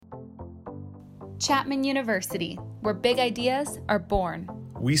Chapman University, where big ideas are born.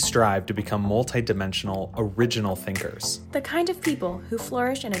 We strive to become multidimensional, original thinkers. The kind of people who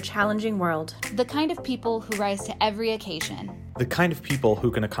flourish in a challenging world. The kind of people who rise to every occasion. The kind of people who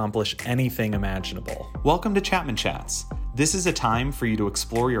can accomplish anything imaginable. Welcome to Chapman Chats. This is a time for you to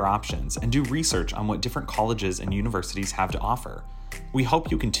explore your options and do research on what different colleges and universities have to offer. We hope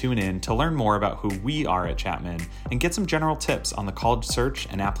you can tune in to learn more about who we are at Chapman and get some general tips on the college search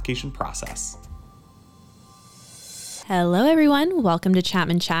and application process. Hello, everyone. Welcome to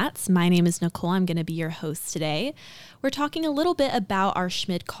Chapman Chats. My name is Nicole. I'm going to be your host today. We're talking a little bit about our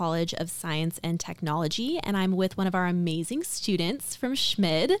Schmid College of Science and Technology, and I'm with one of our amazing students from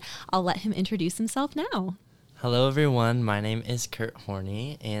Schmid. I'll let him introduce himself now. Hello, everyone. My name is Kurt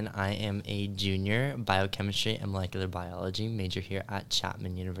Horney, and I am a junior biochemistry and molecular biology major here at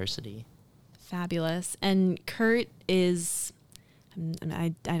Chapman University. Fabulous. And Kurt is...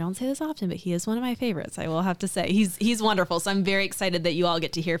 I don't say this often, but he is one of my favorites. I will have to say he's wonderful. So I'm very excited that you all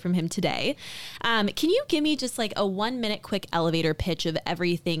get to hear from him today. Can you give me just like a 1-minute quick elevator pitch of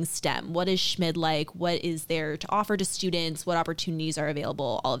everything STEM? What is Schmid like? What is there to offer to students? What opportunities are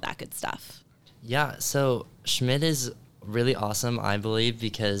available? All of that good stuff. Yeah, so Schmid is really awesome, I believe,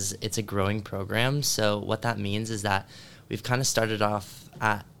 because it's a growing program. So what that means is that we've kind of started off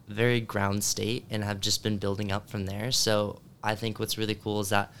at very ground state and have just been building up from there. So I think what's really cool is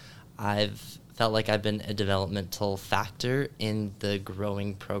that I've felt like I've been a developmental factor in the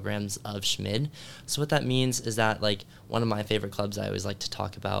growing programs of Schmid. So what that means is that, like, one of my favorite clubs I always like to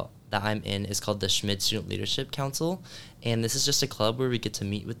talk about that I'm in is called the Schmid Student Leadership Council. And this is just a club where we get to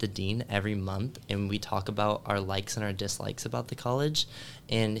meet with the dean every month and we talk about our likes and our dislikes about the college.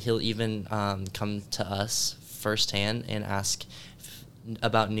 And he'll even come to us firsthand and ask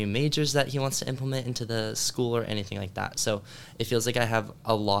about new majors that he wants to implement into the school or anything like that. So it feels like I have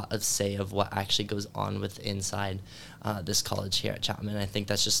a lot of say of what actually goes on with inside this college here at Chapman. I think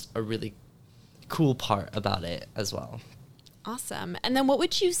that's just a really cool part about it as well. Awesome. And then what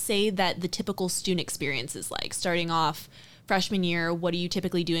would you say that the typical student experience is like? Starting off freshman year, what are you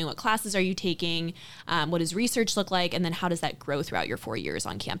typically doing? What classes are you taking? What does research look like? And then how does that grow throughout your 4 years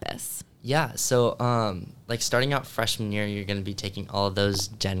on campus? Yeah, so like starting out freshman year, you're going to be taking all of those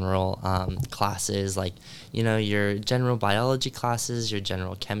general classes, like, you know, your general biology classes, your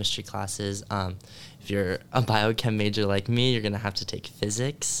general chemistry classes. If you're a biochem major like me, you're going to have to take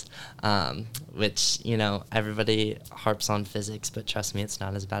physics, which, you know, everybody harps on physics, but trust me, it's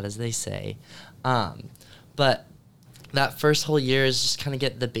not as bad as they say. But that first whole year is just kind of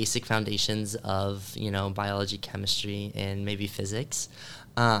get the basic foundations of, you know, biology, chemistry, and maybe physics.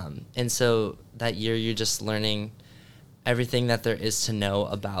 And so that year you're just learning everything that there is to know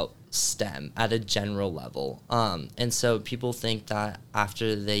about STEM at a general level. And so people think that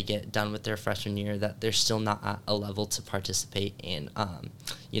after they get done with their freshman year that they're still not at a level to participate in,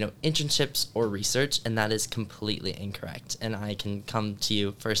 you know, internships or research, and that is completely incorrect. And I can come to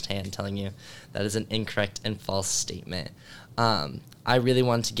you firsthand telling you that is an incorrect and false statement. I really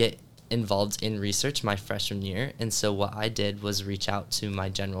wanted to get involved in research my freshman year, and so what I did was reach out to my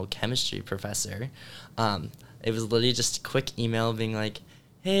general chemistry professor. It was literally just a quick email being like,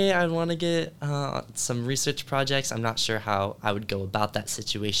 hey, I want to get some research projects. I'm not sure how I would go about that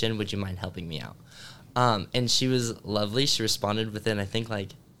situation. Would you mind helping me out? And she was lovely. She responded within, I think, like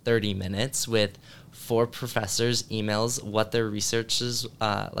 30 minutes with 4 professors' emails, what their research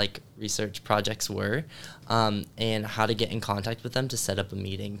projects were, and how to get in contact with them to set up a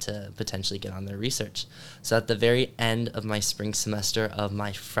meeting to potentially get on their research. So at the very end of my spring semester of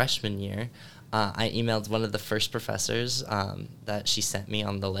my freshman year, I emailed one of the first professors that she sent me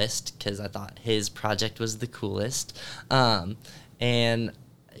on the list because I thought his project was the coolest. And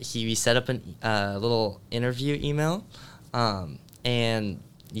we set up a little interview email, and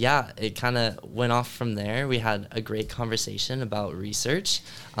yeah, it kind of went off from there. We had a great conversation about research,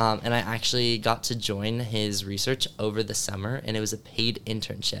 and I actually got to join his research over the summer, and it was a paid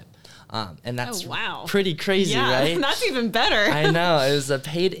internship. And that's pretty crazy, right? That's even better. I know. It was a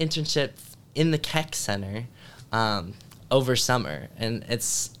paid internship in the Keck Center over summer, and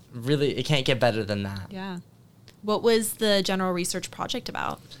it's really, it can't get better than that. Yeah. What was the general research project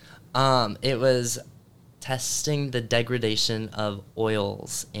about? It was testing the degradation of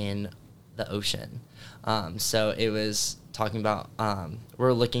oils in the ocean. So it was talking about,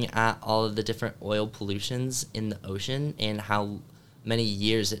 we're looking at all of the different oil pollutions in the ocean and how many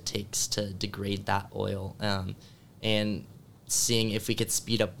years it takes to degrade that oil, and seeing if we could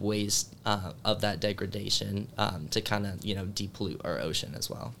speed up ways of that degradation to kind of, you know, depollute our ocean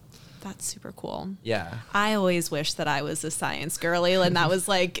as well. That's super cool. Yeah. I always wish that I was a science girly, and that was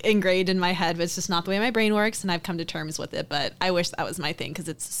like ingrained in my head, but it's just not the way my brain works, and I've come to terms with it. But I wish that was my thing because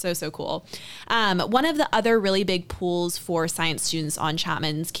it's so cool. One of the other really big pools for science students on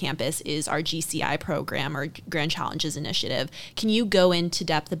Chapman's campus is our GCI program, or Grand Challenges Initiative. Can you go into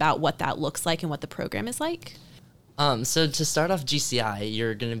depth about what that looks like and what the program is like? So to start off GCI,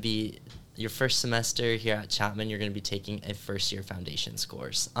 you're going to be your first semester here at Chapman, you're going to be taking a first-year foundations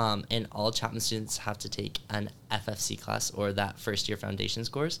course. And all Chapman students have to take an FFC class, or that first-year foundations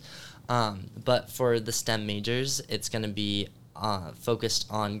course. But for the STEM majors, it's going to be focused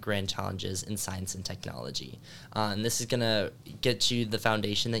on grand challenges in science and technology. And this is going to get you the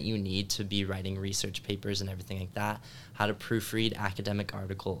foundation that you need to be writing research papers and everything like that, how to proofread academic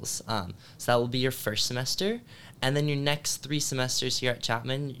articles. So that will be your first semester. And then your next 3 semesters here at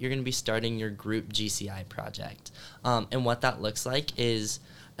Chapman, you're going to be starting your group GCI project. And what that looks like is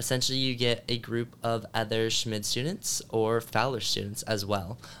essentially you get a group of other Schmid students or Fowler students as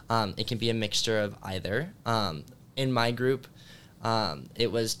well. It can be a mixture of either. In my group,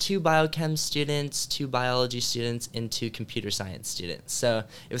 it was 2 biochem students, 2 biology students, and 2 computer science students. So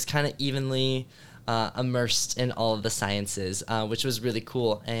it was kind of evenly immersed in all of the sciences, which was really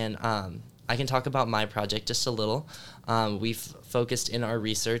cool. And I can talk about my project just a little. We've focused in our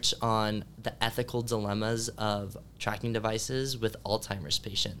research on the ethical dilemmas of tracking devices with Alzheimer's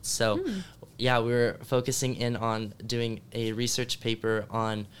patients. So yeah, we were focusing in on doing a research paper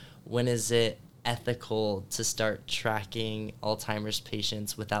on when is it ethical to start tracking Alzheimer's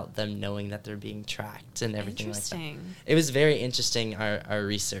patients without them knowing that they're being tracked and everything like that. It was very interesting, our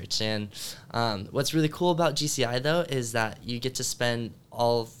research. And what's really cool about GCI, though, is that you get to spend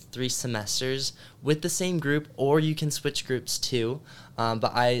all 3 semesters with the same group, or you can switch groups too.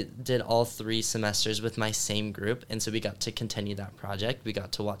 But I did all 3 semesters with my same group, and so we got to continue that project. We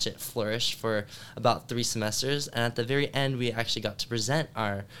got to watch it flourish for about 3 semesters, and at the very end, we actually got to present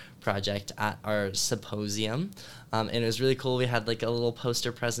our project at our symposium. And it was really cool. We had like a little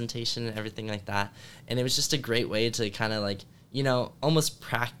poster presentation and everything like that. And it was just a great way to kind of like, you know, almost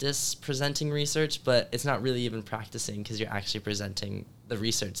practice presenting research, but it's not really even practicing because you're actually presenting the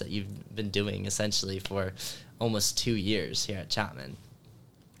research that you've been doing essentially for almost 2 years here at Chapman.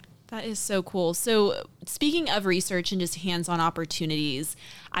 That is so cool. So speaking of research and just hands-on opportunities,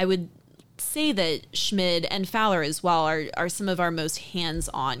 I would say that Schmid and Fowler as well are some of our most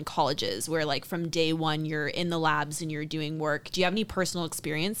hands-on colleges where like from day one you're in the labs and you're doing work. Do you have any personal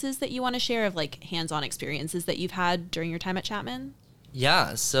experiences that you want to share of like hands-on experiences that you've had during your time at Chapman?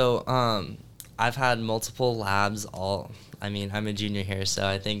 Yeah, so I've had multiple labs I'm a junior here, so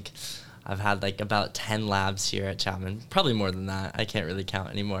I think I've had like about 10 labs here at Chapman, probably more than that. I can't really count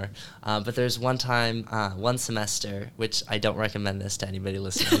anymore. But there's one time, one semester, which I don't recommend this to anybody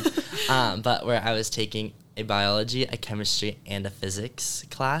listening, but where I was taking a biology, a chemistry, and a physics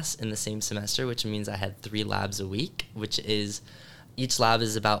class in the same semester, which means I had 3 labs a week, each lab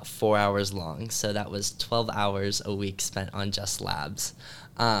is about 4 hours long. So that was 12 hours a week spent on just labs.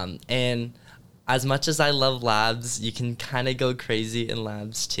 And as much as I love labs, you can kind of go crazy in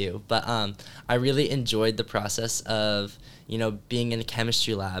labs too. But I really enjoyed the process of, you know, being in a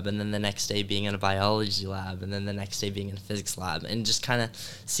chemistry lab and then the next day being in a biology lab and then the next day being in a physics lab and just kind of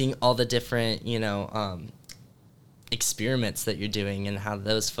seeing all the different, you know, experiments that you're doing and how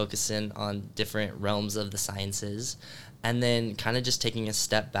those focus in on different realms of the sciences. And then kind of just taking a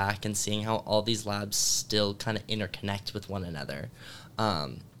step back and seeing how all these labs still kind of interconnect with one another.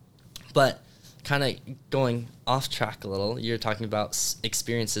 But kind of going off track a little, you're talking about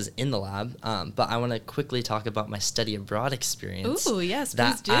experiences in the lab, but I want to quickly talk about my study abroad experience. Ooh, yes,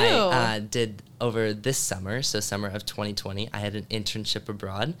 that please do. I did over this summer, so summer of 2020. I had an internship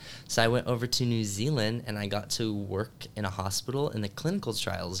abroad, so I went over to New Zealand and I got to work in a hospital in the clinical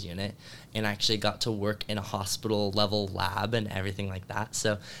trials unit, and actually got to work in a hospital level lab and everything like that.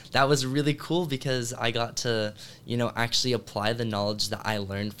 So that was really cool because I got to, you know, actually apply the knowledge that I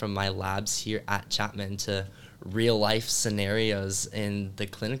learned from my labs here at Chapman to real life scenarios in the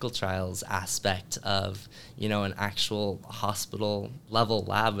clinical trials aspect of, you know, an actual hospital level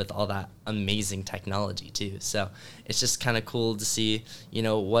lab with all that amazing technology too. So it's just kind of cool to see, you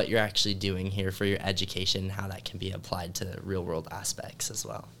know, what you're actually doing here for your education, how that can be applied to real world aspects as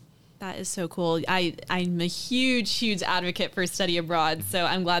well. That is so cool. I'm a huge advocate for study abroad, so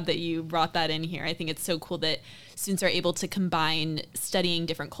I'm glad that you brought that in here. I think it's so cool that students are able to combine studying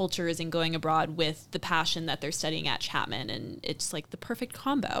different cultures and going abroad with the passion that they're studying at Chapman, and it's like the perfect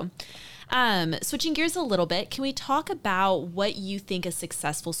combo. Switching gears a little bit, can we talk about what you think a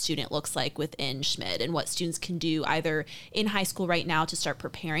successful student looks like within Schmid and what students can do either in high school right now to start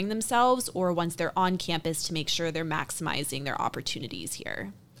preparing themselves or once they're on campus to make sure they're maximizing their opportunities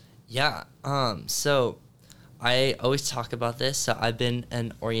here? Yeah. So I always talk about this. So I've been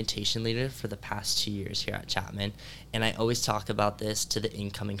an orientation leader for the past 2 years here at Chapman, and I always talk about this to the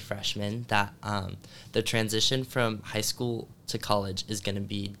incoming freshmen that the transition from high school to college is going to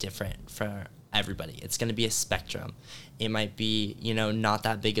be different for everybody. It's going to be a spectrum. It might be, not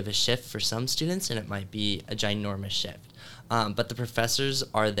that big of a shift for some students, and it might be a ginormous shift. But the professors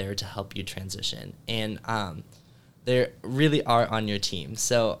are there to help you transition, and they really are on your team.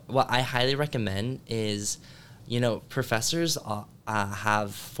 So what I highly recommend is, professors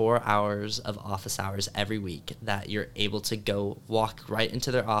have 4 hours of office hours every week that you're able to go walk right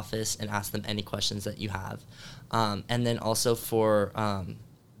into their office and ask them any questions that you have. And then also for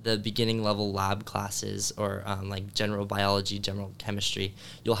the beginning level lab classes or like general biology, general chemistry,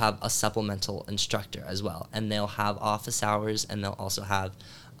 you'll have a supplemental instructor as well. And they'll have office hours, and they'll also have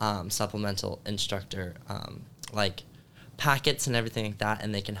supplemental instructor like packets and everything like that,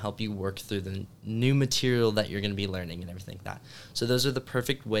 and they can help you work through the new material that you're going to be learning and everything like that. So those are the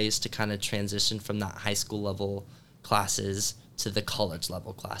perfect ways to kind of transition from that high school level classes to the college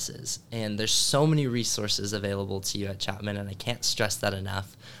level classes. And there's so many resources available to you at Chapman, and I can't stress that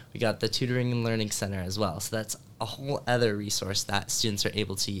enough. We got the Tutoring and Learning Center as well. So that's a whole other resource that students are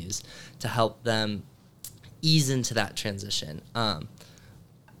able to use to help them ease into that transition.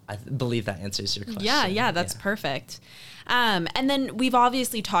 I believe that answers your question. Yeah, that's perfect. And then we've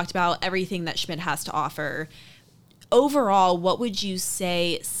obviously talked about everything that Schmid has to offer. Overall, what would you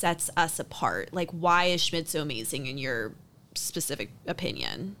say sets us apart? Like, why is Schmid so amazing in your specific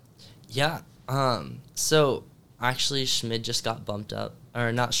opinion? Yeah. So actually Schmid just got bumped up,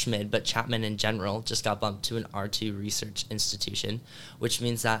 or not Schmid, but Chapman in general just got bumped to an R2 research institution, which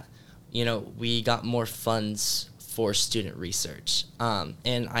means that, we got more funds for student research.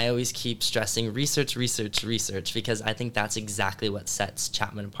 And I always keep stressing research, because I think that's exactly what sets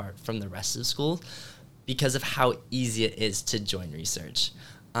Chapman apart from the rest of schools because of how easy it is to join research.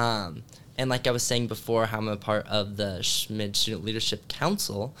 And like I was saying before, how I'm a part of the Schmid Student Leadership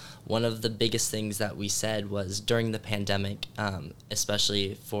Council, one of the biggest things that we said was during the pandemic,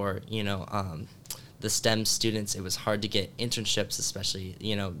 especially for, the STEM students, it was hard to get internships, especially,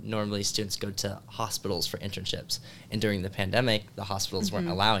 normally students go to hospitals for internships. And during the pandemic, the hospitals weren't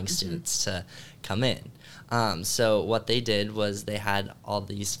allowing students to come in. So what they did was they had all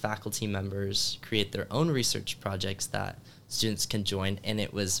these faculty members create their own research projects that students can join, and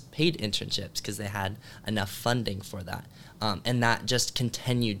it was paid internships because they had enough funding for that. And that just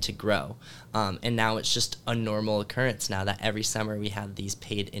continued to grow. And now it's just a normal occurrence now that every summer we have these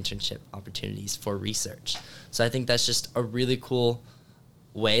paid internship opportunities for research. So I think that's just a really cool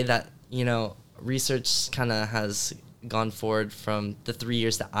way that, research kind of has gone forward from the 3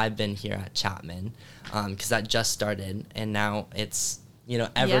 years that I've been here at Chapman, because that just started, and now it's,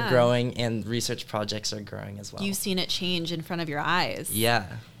 ever growing, and research projects are growing as well. You've seen it change in front of your eyes. Yeah.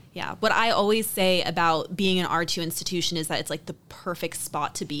 Yeah. What I always say about being an R2 institution is that it's like the perfect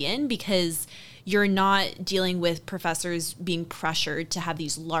spot to be in because you're not dealing with professors being pressured to have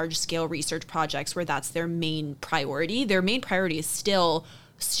these large scale research projects where that's their main priority. Their main priority is still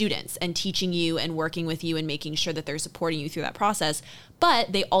students and teaching you and working with you and making sure that they're supporting you through that process.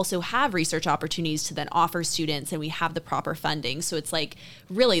 But they also have research opportunities to then offer students, and we have the proper funding. So it's like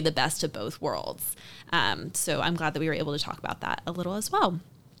really the best of both worlds. So I'm glad that we were able to talk about that a little as well.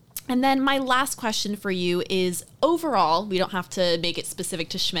 And then my last question for you is overall, we don't have to make it specific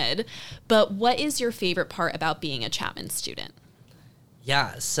to Schmid, but what is your favorite part about being a Chapman student?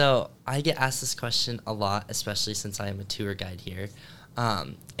 Yeah, so I get asked this question a lot, especially since I am a tour guide here.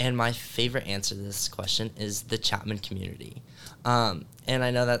 And my favorite answer to this question is the Chapman community. And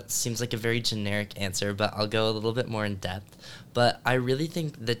I know that seems like a very generic answer, but I'll go a little bit more in depth. But I really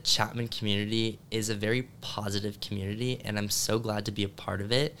think the Chapman community is a very positive community, and I'm so glad to be a part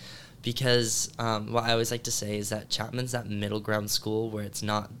of it because what I always like to say is that Chapman's that middle ground school where it's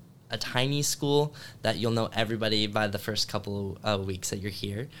not a tiny school that you'll know everybody by the first couple of weeks that you're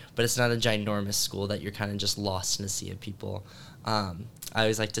here, but it's not a ginormous school that you're kind of just lost in a sea of people. I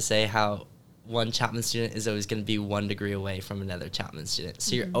always like to say how one Chapman student is always going to be 1 degree away from another Chapman student.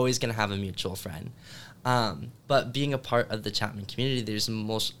 So you're always going to have a mutual friend. But being a part of the Chapman community, there's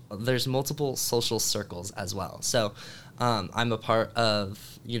multiple social circles as well. So I'm a part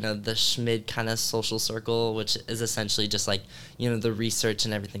of, the Schmid kind of social circle, which is essentially just like, the research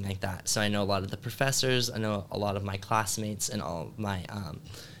and everything like that. So I know a lot of the professors, I know a lot of my classmates and all of my,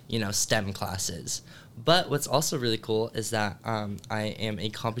 STEM classes. But what's also really cool is that I am a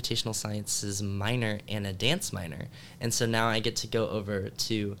computational sciences minor and a dance minor. And so now I get to go over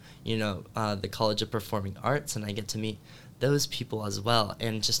to, the College of Performing Arts, and I get to meet those people as well.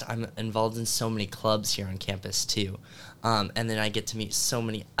 And just I'm involved in so many clubs here on campus too. And then I get to meet so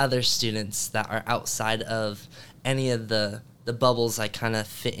many other students that are outside of any of the bubbles I kind of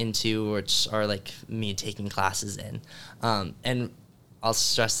fit into, which are like me taking classes in. And I'll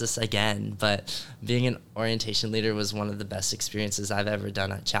stress this again, but being an orientation leader was one of the best experiences I've ever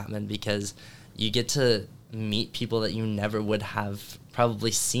done at Chapman, because you get to meet people that you never would have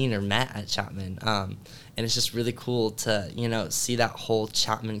probably seen or met at Chapman. And it's just really cool to, see that whole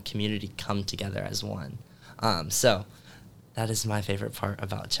Chapman community come together as one. So that is my favorite part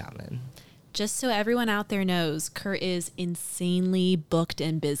about Chapman. Just so everyone out there knows, Kurt is insanely booked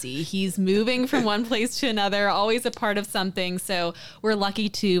and busy. He's moving from one place to another, always a part of something. So we're lucky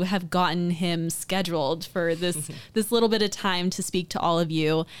to have gotten him scheduled for this little bit of time to speak to all of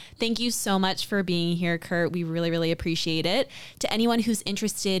you. Thank you so much for being here, Kurt. We really, really appreciate it. To anyone who's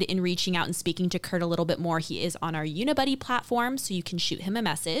interested in reaching out and speaking to Kurt a little bit more, he is on our Unibuddy platform, so you can shoot him a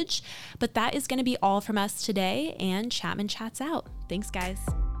message. But that is going to be all from us today, and Chapman Chats out. Thanks, guys.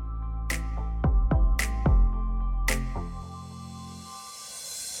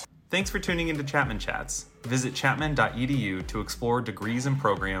 Thanks for tuning into Chapman Chats. Visit chapman.edu to explore degrees and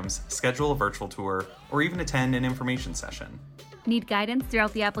programs, schedule a virtual tour, or even attend an information session. Need guidance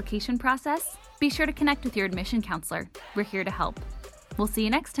throughout the application process? Be sure to connect with your admission counselor. We're here to help. We'll see you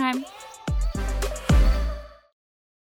next time.